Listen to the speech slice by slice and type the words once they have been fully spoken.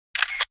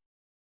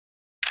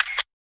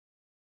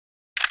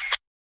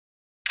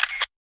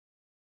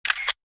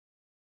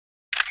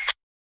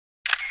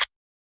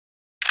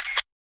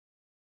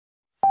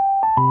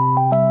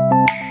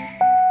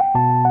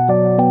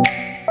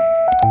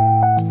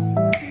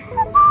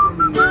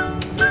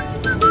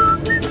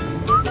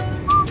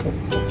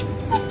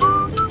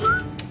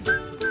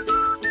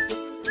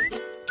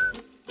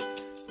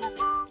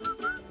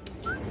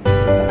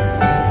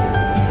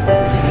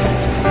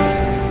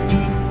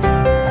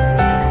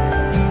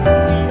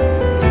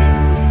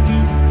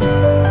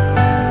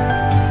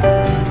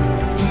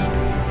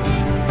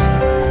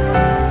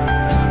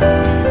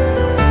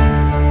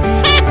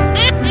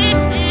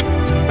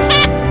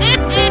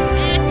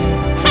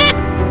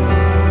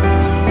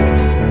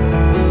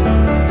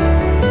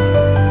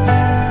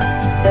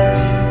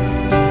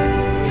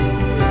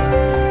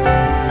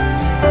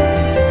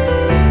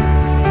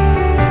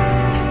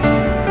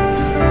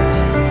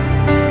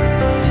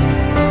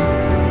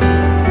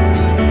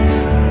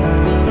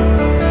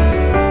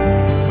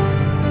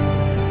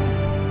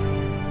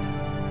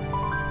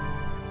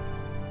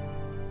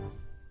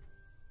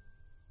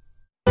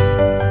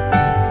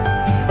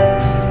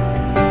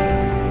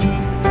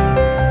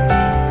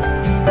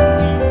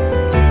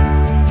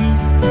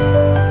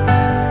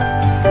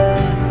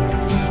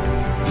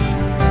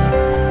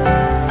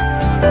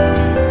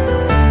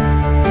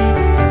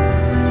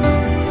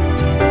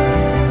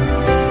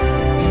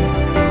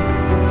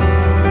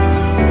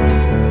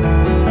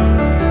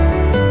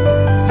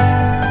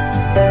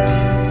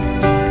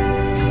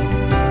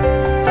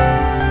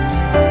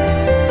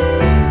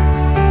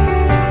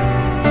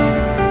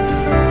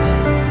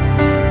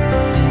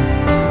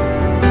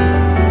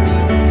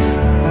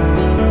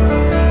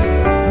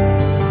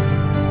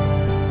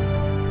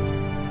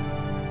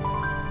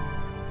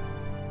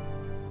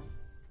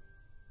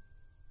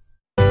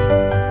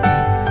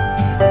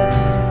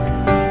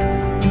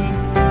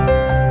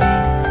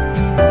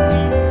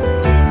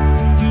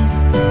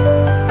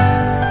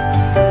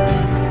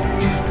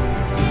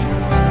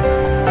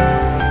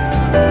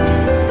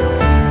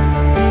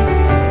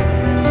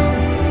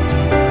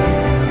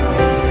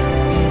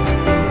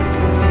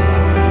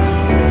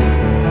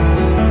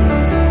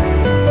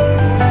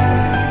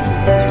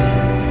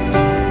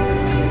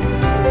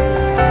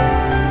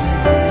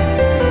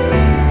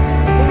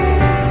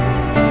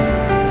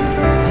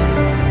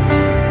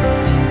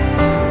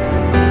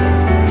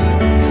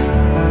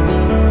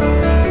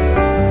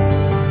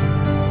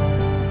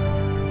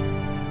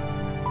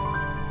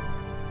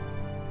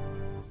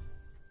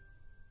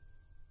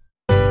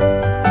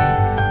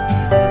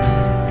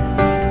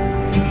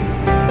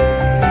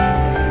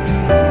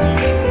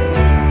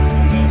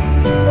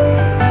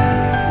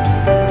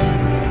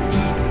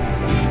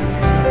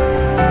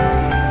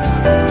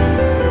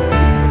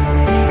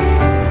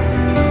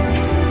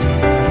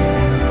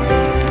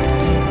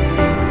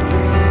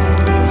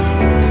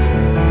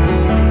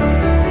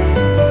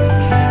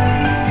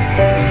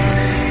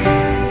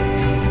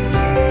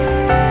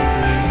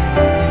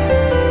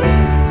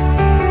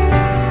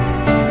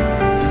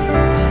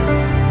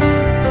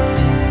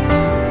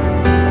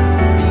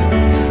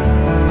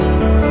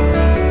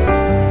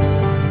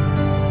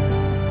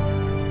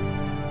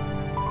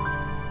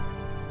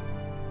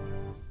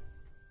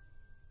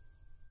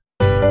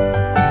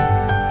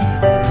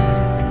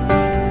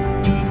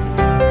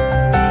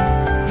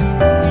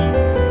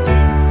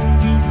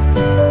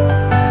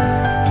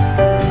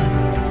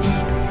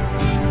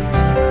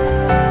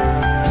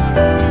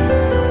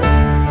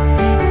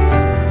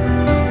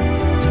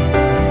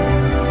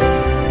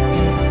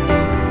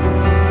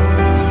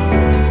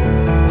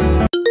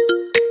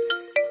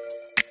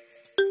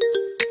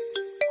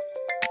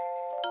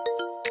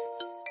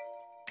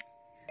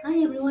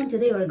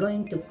are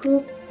going to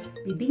cook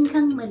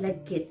bibingkang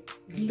malagkit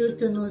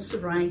glutinous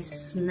rice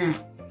snack.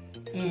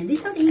 And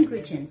these are the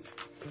ingredients.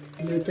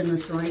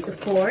 Glutinous rice, of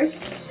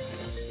course,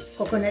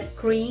 coconut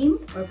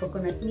cream or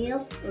coconut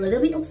milk, a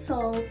little bit of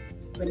salt,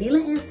 vanilla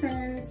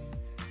essence,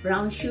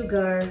 brown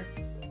sugar.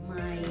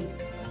 My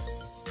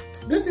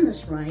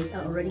glutinous rice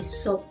are already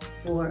soaked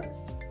for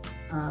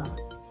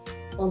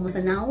almost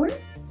an hour,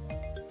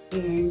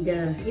 and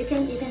you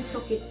can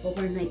soak it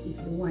overnight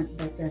if you want,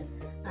 but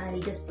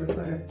I just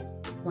prefer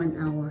 1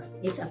 hour.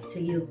 It's up to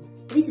you.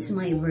 This is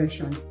my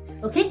version.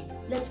 Okay,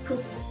 let's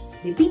cook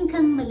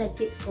bibingkang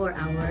malagkit for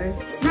our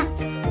snack.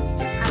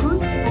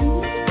 Come on.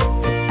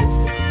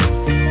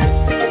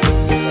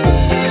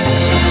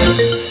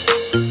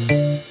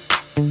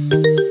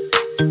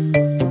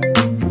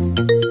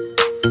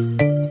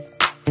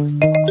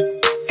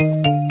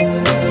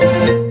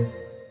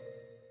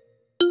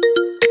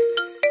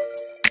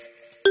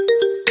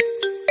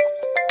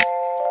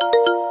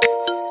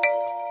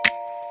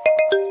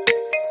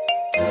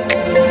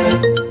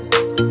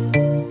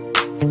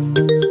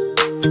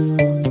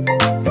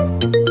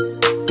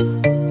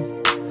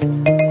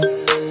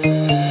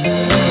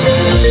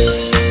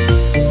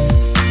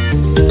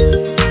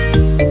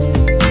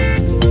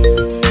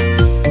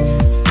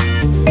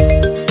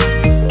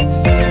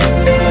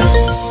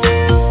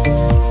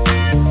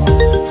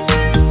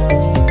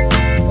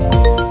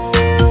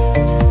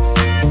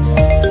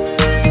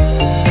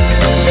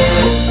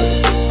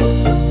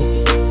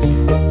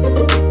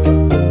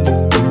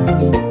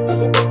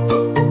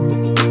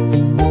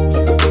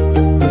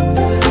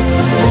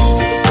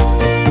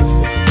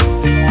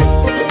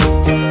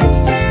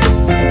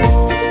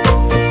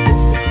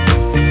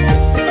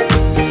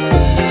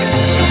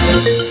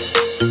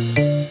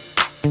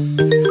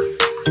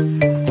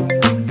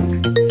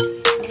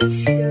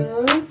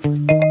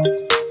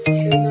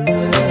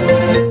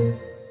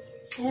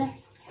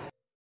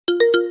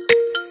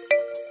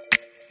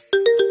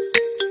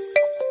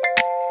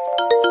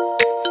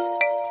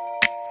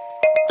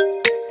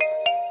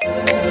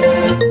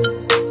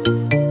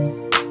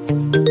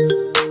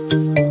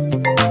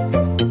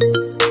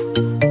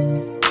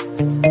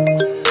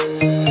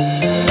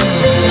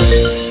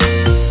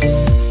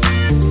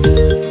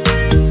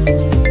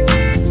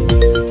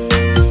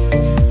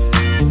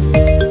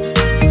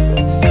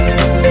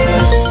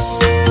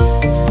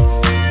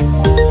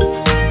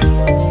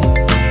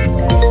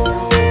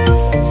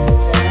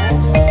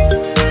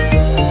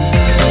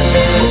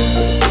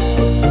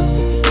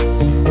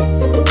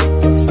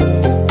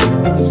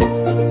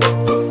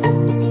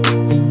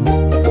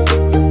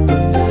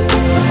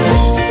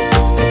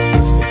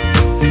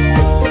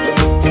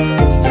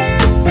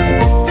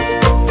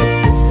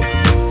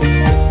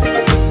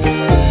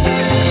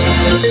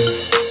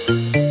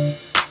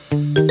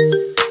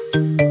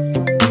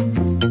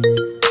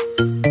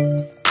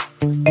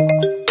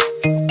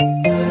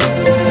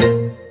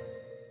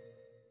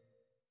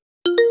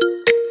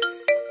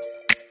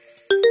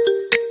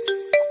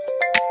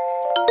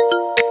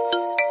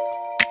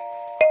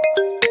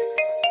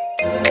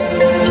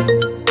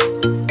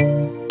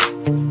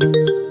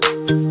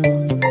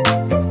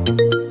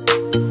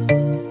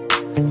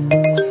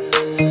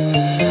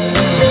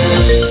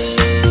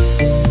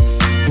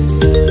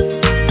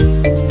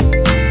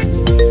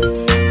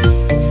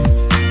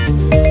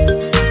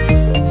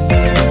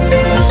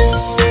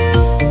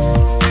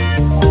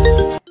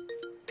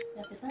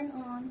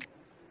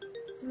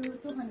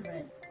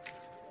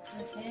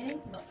 Okay,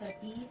 about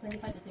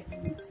 25 to 30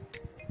 minutes.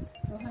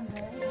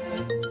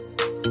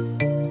 200.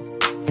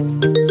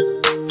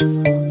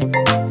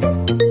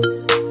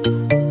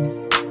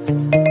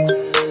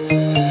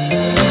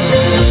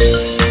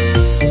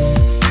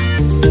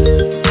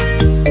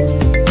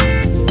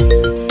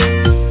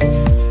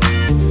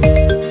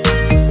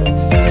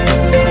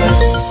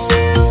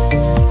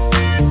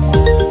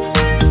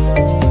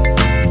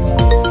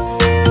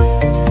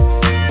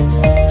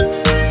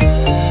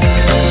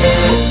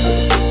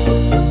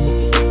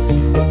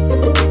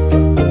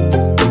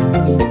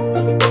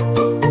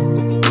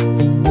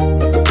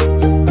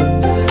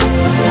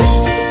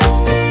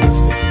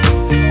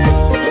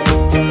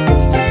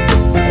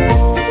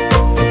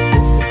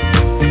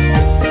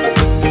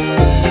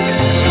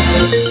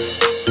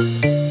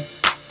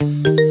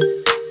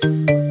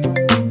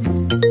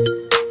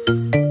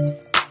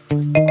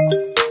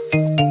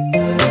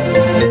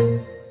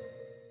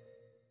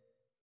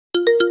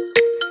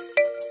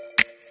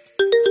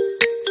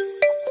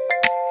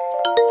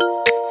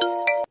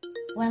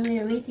 While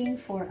we're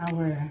waiting for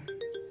our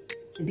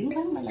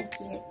bibingkang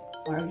malagkit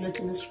or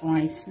glutinous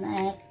rice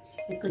snack,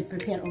 we could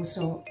prepare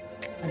also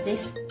a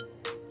dish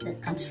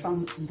that comes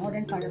from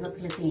northern part of the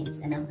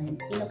Philippines, and I'm in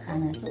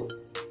Ilocana too.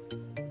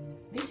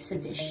 This is a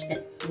dish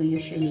that we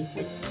usually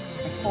cook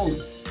at home,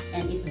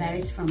 and it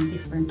varies from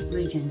different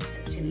regions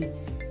actually.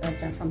 But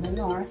from the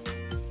north,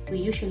 we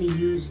usually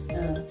use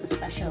a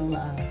special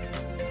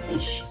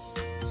fish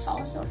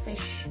sauce or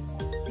fish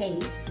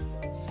paste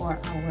for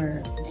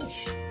our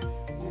dish.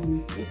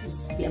 And this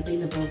is the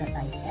available that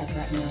I have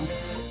right now.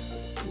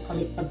 We call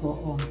it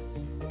bagoong.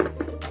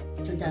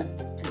 To to the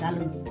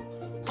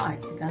Tagalog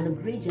part,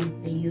 Tagalog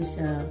region, they use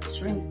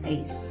shrimp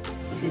paste.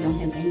 If you don't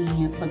have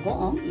any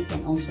bagoong, you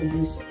can also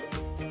use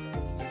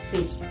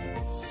fish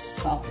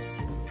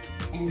sauce.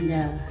 And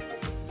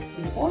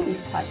before we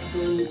start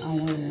doing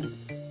our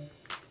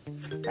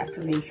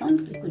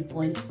preparation, we could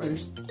boil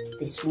first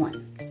this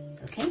one.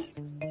 Okay?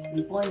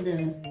 We boil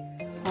the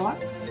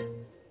pork.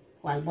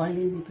 While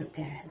boiling, we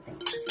prepare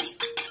things.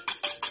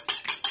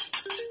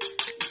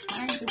 It's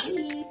time to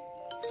eat.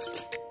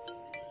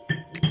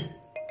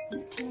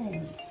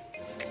 Okay.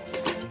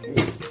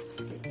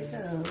 Good to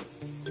go.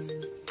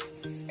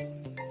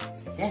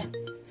 There.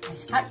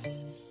 Let's start.